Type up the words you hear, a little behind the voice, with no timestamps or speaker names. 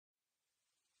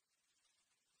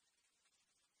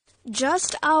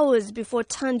Just hours before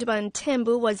Thandwa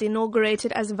Mthembu was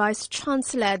inaugurated as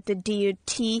Vice-Chancellor at the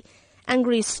DUT,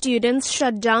 angry students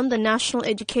shut down the National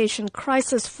Education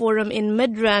Crisis Forum in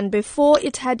Midrand before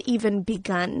it had even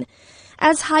begun.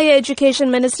 As Higher Education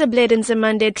Minister Blade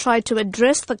Nzimande tried to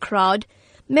address the crowd,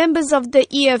 members of the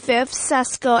EFF,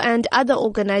 SASCO and other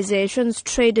organizations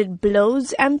traded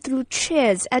blows and threw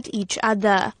chairs at each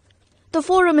other. The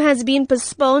forum has been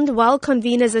postponed while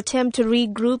conveners attempt to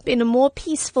regroup in a more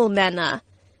peaceful manner.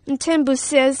 Mthembu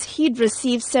says he'd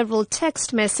received several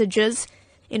text messages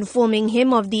informing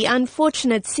him of the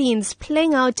unfortunate scenes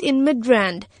playing out in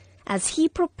Midrand as he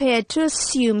prepared to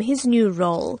assume his new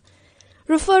role.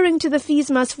 Referring to the Fees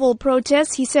Must Fall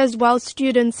protest, he says while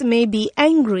students may be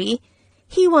angry,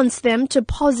 he wants them to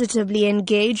positively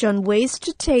engage on ways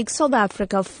to take South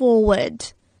Africa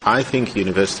forward. I think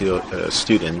university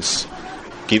students,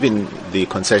 given the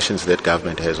concessions that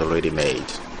government has already made,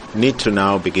 need to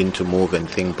now begin to move and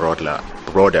think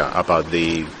broader about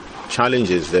the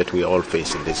challenges that we all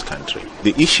face in this country.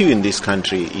 The issue in this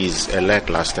country is a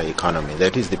lackluster economy.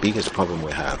 That is the biggest problem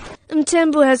we have.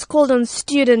 Mthembu has called on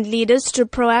student leaders to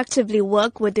proactively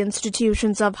work with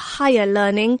institutions of higher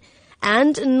learning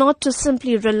and not to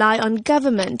simply rely on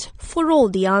government for all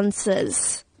the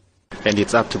answers. And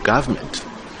it's up to government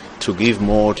to give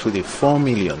more to the 4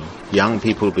 million young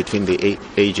people between the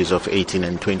ages of 18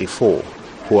 and 24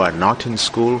 who are not in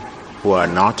school, who are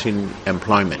not in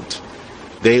employment.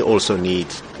 They also need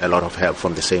a lot of help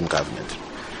from the same government.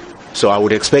 So I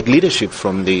would expect leadership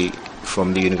from the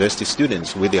university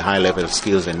students with the high-level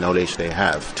skills and knowledge they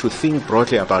have to think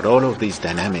broadly about all of these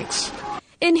dynamics.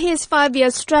 In his 5-year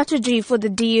strategy for the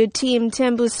DUT,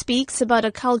 Mthembu speaks about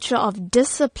a culture of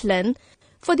discipline.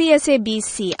 For the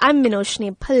SABC, I'm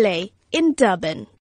Minoshni Pillay in Durban.